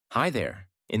Hi there.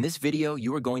 In this video,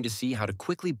 you are going to see how to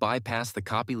quickly bypass the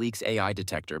CopyLeaks AI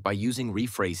detector by using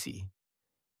Rephrasy.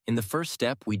 In the first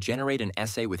step, we generate an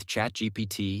essay with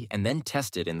ChatGPT and then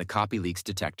test it in the CopyLeaks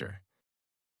detector.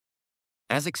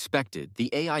 As expected, the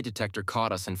AI detector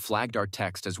caught us and flagged our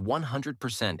text as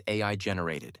 100% AI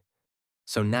generated.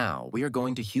 So now, we are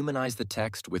going to humanize the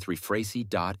text with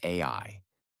Rephrasy.ai.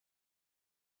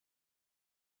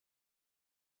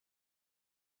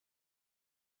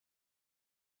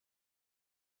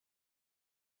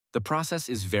 The process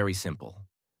is very simple.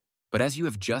 But as you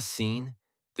have just seen,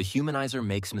 the humanizer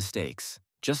makes mistakes,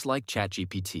 just like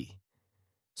ChatGPT.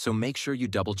 So make sure you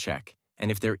double-check,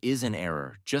 and if there is an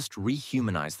error, just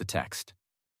rehumanize the text.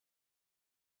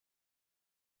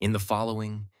 In the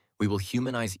following, we will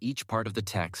humanize each part of the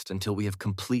text until we have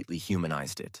completely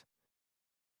humanized it.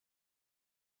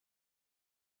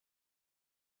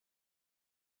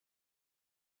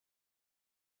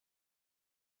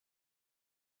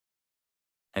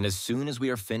 And as soon as we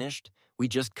are finished, we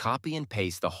just copy and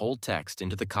paste the whole text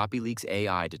into the CopyLeaks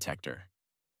AI detector.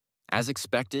 As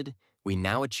expected, we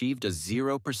now achieved a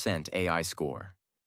 0% AI score.